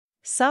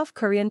South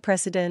Korean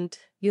President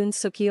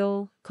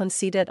Yoon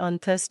conceded on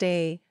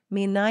Thursday,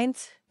 May 9,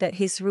 that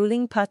his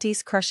ruling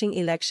party's crushing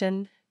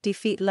election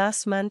defeat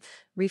last month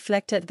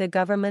reflected the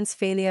government's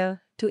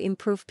failure to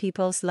improve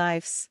people's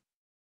lives,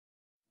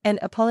 and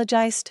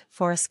apologized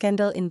for a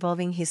scandal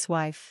involving his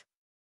wife.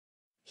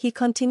 He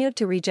continued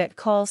to reject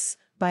calls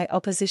by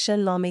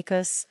opposition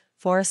lawmakers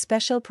for a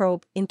special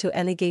probe into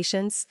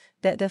allegations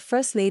that the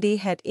First Lady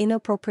had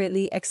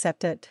inappropriately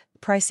accepted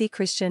pricey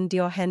Christian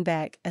Dior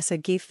handbag as a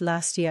gift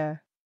last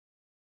year,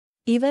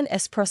 even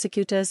as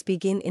prosecutors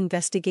begin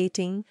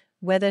investigating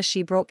whether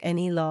she broke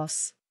any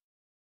laws.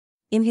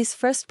 In his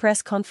first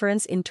press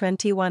conference in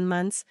 21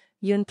 months,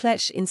 Yoon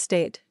pledged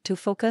instead to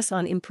focus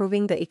on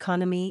improving the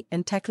economy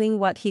and tackling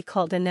what he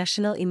called the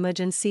national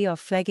emergency of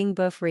flagging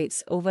birth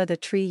rates over the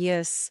 3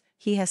 years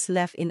he has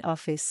left in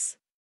office.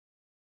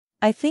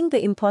 "I think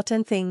the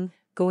important thing,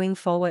 going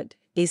forward,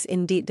 is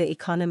indeed the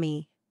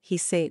economy," he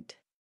said.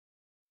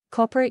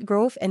 "Corporate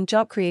growth and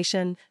job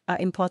creation are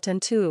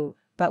important too,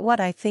 but what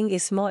I think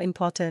is more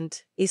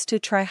important is to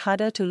try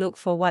harder to look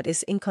for what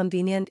is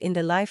inconvenient in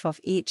the life of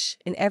each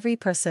and every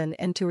person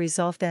and to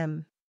resolve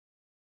them."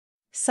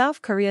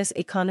 South Korea's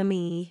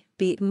economy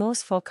beat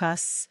most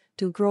forecasts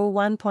to grow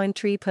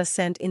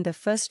 1.3% in the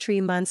first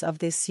 3 months of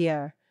this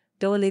year,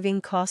 though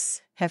living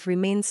costs have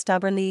remained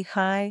stubbornly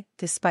high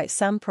despite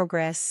some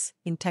progress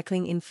in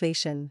tackling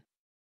inflation.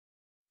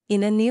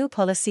 In a new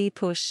policy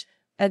push,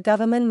 a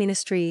government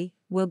ministry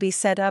will be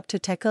set up to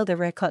tackle the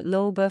record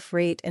low birth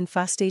rate and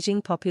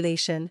fast-aging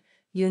population,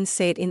 Yoon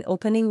said in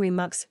opening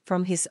remarks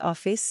from his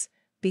office,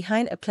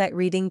 behind a plaque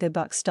reading "The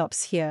buck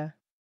stops here."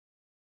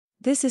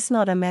 "This is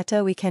not a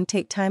matter we can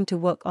take time to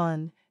work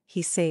on,"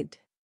 he said.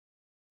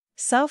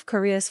 South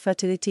Korea's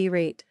fertility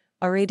rate,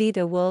 already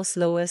the world's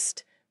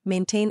lowest,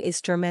 maintained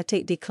its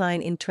dramatic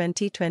decline in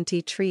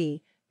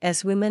 2023,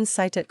 as women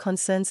cited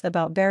concerns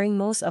about bearing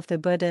most of the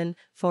burden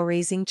for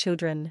raising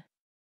children,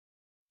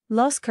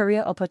 lost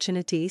career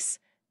opportunities,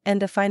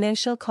 and the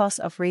financial cost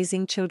of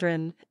raising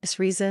children as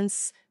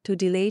reasons to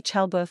delay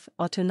childbirth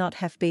or to not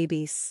have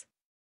babies.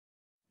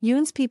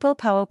 Yoon's People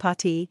Power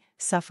Party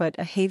suffered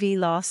a heavy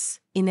loss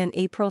in an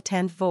April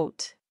 10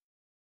 vote,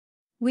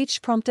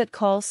 which prompted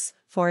calls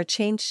for a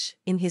change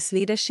in his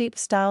leadership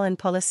style and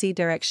policy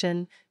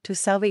direction to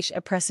salvage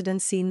a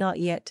presidency not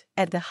yet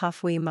at the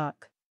halfway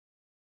mark.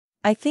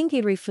 "I think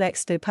it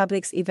reflects the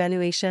public's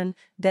evaluation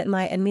that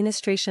my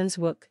administration's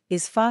work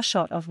is far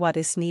short of what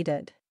is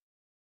needed,"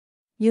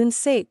 Yoon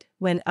said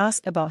when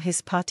asked about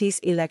his party's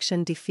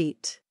election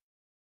defeat.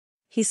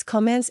 His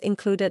comments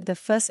included the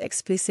first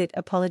explicit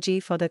apology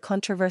for the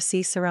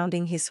controversy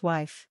surrounding his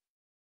wife.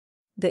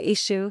 The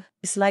issue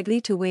is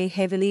likely to weigh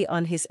heavily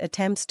on his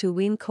attempts to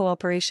win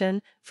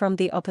cooperation from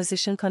the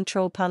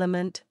opposition-controlled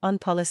parliament on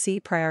policy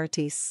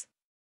priorities.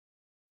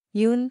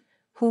 Yoon,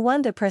 who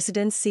won the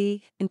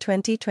presidency in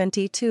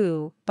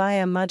 2022 by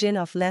a margin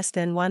of less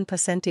than 1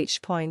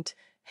 percentage point,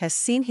 has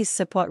seen his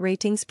support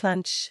ratings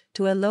plunge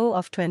to a low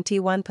of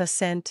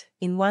 21%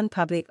 in one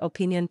public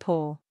opinion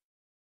poll.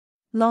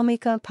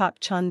 Lawmaker Park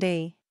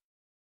Chon-dae,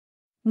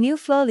 new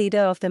floor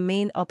leader of the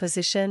main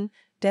opposition,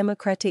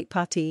 Democratic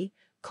Party,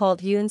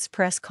 called Yoon's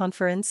press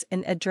conference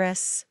and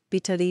address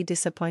bitterly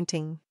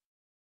disappointing.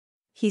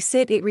 He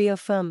said it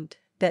reaffirmed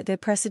that the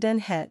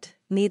president had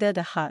neither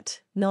the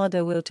heart nor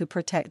the will to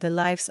protect the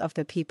lives of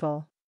the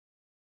people.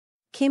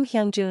 Kim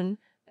Hyung-jun,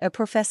 a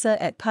professor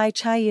at Pai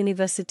Chai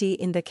University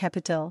in the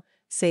capital,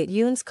 said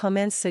Yoon's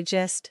comments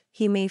suggest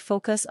he may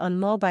focus on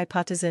more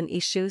bipartisan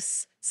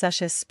issues,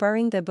 such as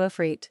spurring the birth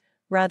rate,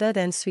 rather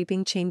than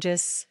sweeping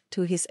changes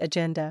to his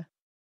agenda.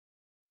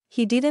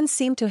 He didn't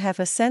seem to have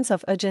a sense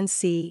of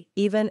urgency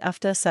even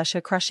after such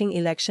a crushing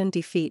election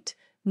defeat,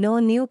 no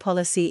new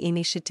policy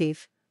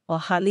initiative, or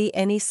hardly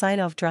any sign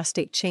of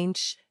drastic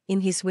change in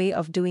his way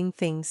of doing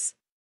things,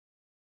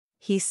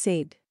 he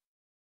said.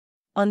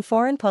 On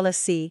foreign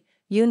policy,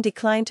 Yoon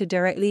declined to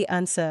directly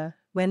answer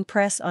when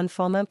pressed on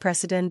former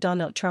President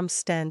Donald Trump's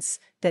stance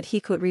that he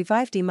could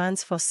revive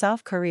demands for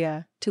South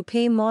Korea to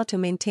pay more to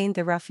maintain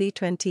the roughly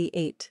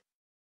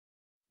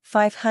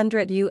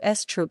 2,500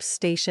 U.S. troops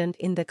stationed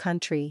in the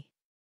country.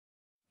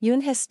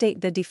 Yoon has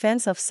staked the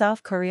defense of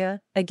South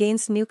Korea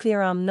against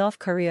nuclear-armed North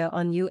Korea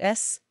on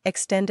U.S.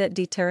 extended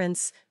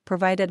deterrence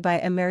provided by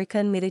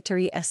American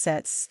military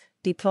assets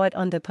deployed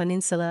on the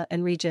peninsula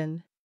and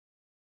region.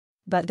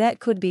 But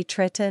that could be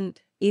threatened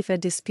if a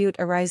dispute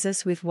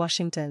arises with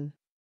Washington.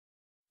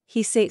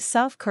 He said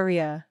South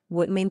Korea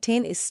would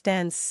maintain its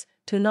stance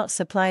to not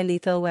supply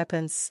lethal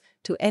weapons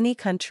to any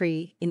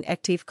country in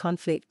active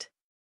conflict.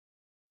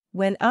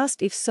 When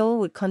asked if Seoul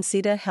would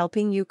consider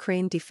helping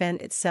Ukraine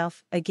defend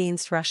itself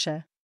against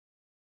Russia,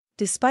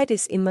 despite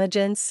its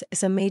emergence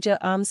as a major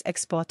arms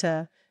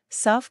exporter,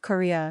 South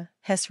Korea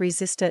has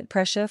resisted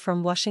pressure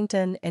from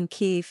Washington and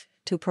Kyiv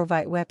to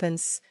provide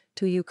weapons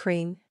to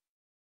Ukraine,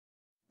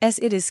 as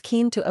it is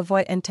keen to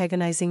avoid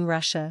antagonizing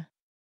Russia.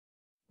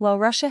 While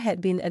Russia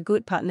had been a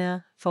good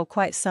partner for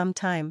quite some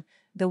time,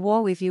 the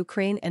war with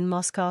Ukraine and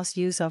Moscow's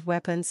use of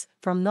weapons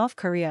from North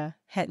Korea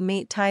had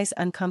made ties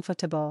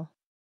uncomfortable.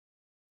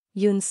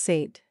 Yoon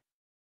said.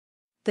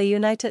 The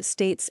United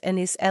States and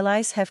its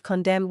allies have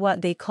condemned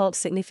what they called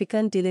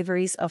significant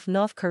deliveries of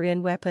North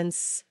Korean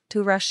weapons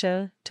to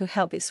Russia to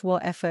help its war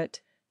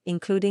effort,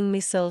 including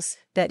missiles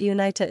that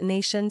United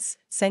Nations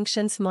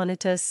sanctions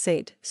monitors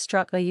said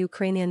struck a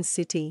Ukrainian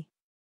city.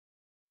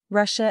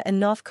 Russia and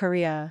North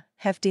Korea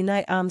have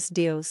denied arms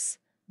deals,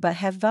 but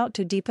have vowed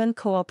to deepen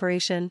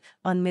cooperation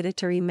on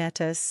military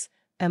matters,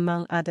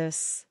 among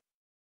others.